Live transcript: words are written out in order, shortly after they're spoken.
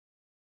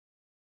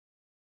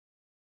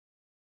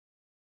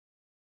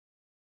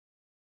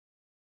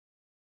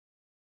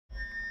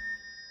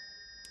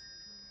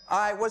All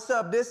right, what's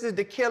up? This is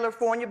the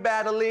California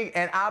Battle League,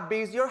 and I'll be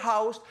your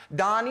host,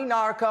 Donnie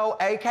Narco,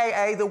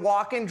 a.k.a. the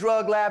Walking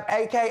Drug Lab,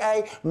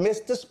 a.k.a.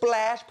 Mr.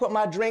 Splash. Put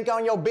my drink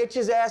on your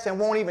bitch's ass and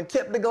won't even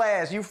tip the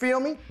glass. You feel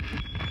me?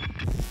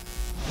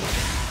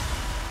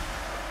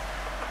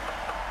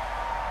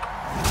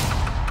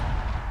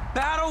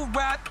 Battle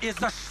rap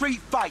is a street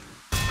fight.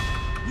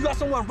 You got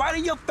someone right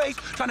in your face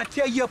trying to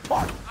tear you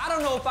apart. I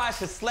don't know if I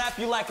should slap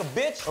you like a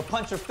bitch or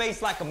punch your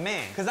face like a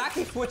man. Cause I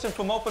keep switching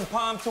from open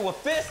palm to a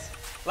fist,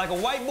 like a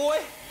white boy,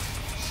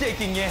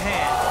 shaking your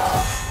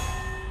hand.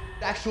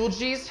 Actual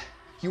G's,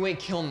 you ain't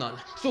kill none.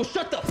 So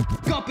shut the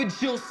f up and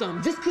chill,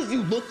 son. Just cause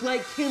you look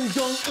like Kim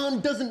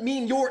Jong-un doesn't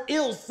mean you're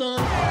ill, son.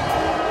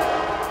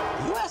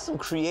 You had some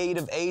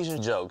creative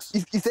Asian jokes.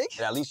 You think?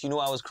 At least you knew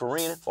I was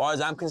Korean. As far as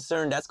I'm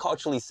concerned, that's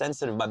culturally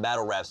sensitive by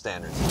battle rap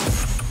standards.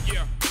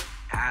 Yeah.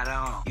 I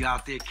don't. You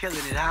out there killing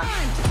it, huh?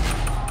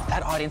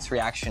 That audience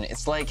reaction,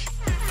 it's like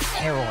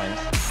heroin.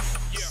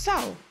 Yeah.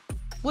 So,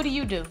 what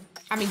do?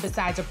 I mean,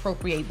 besides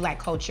appropriate black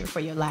culture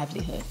for your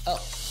livelihood?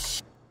 Oh,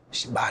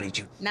 she bodied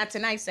you. Not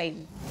tonight,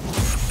 Satan.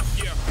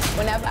 Yeah.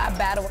 Whenever I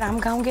battle, I'm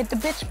gonna get the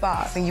bitch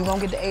boss, and you gonna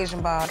get the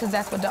Asian boss, because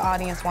that's what the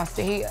audience wants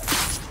to hear.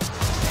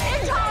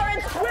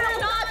 Intolerance will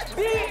not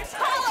be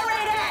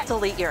tolerated!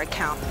 Delete your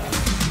account.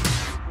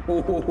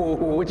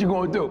 What you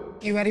gonna do?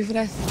 You ready for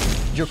this?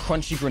 You're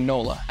crunchy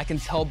granola. I can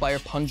tell by your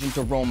pungent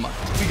aroma.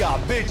 We got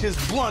bitches,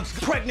 blunts,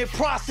 pregnant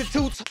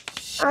prostitutes.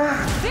 This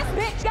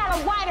bitch got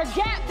a wider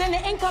gap than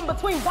the income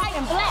between white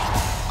and black.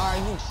 Are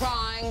you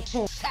trying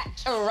to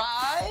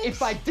satirize?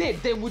 If I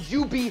did, then would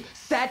you be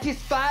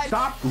satisfied?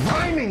 Stop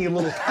rhyming, you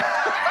little...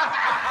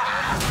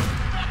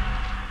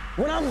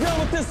 When I'm done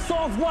with this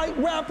soft white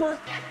rapper,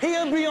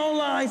 he'll be on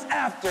lines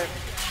after,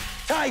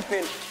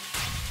 typing,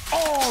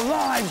 all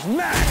lives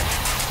matter.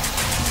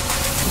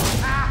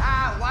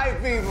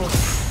 White people.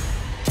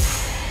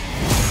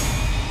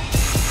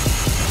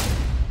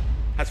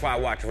 That's why I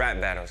watch rap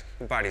battles.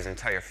 He bodied his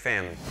entire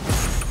family.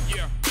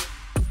 Yeah.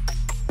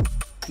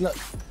 Look,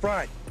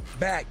 front,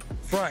 back,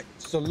 front,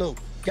 salute.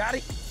 Got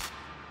it?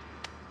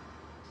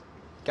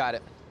 Got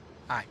it.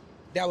 All right,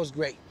 that was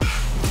great.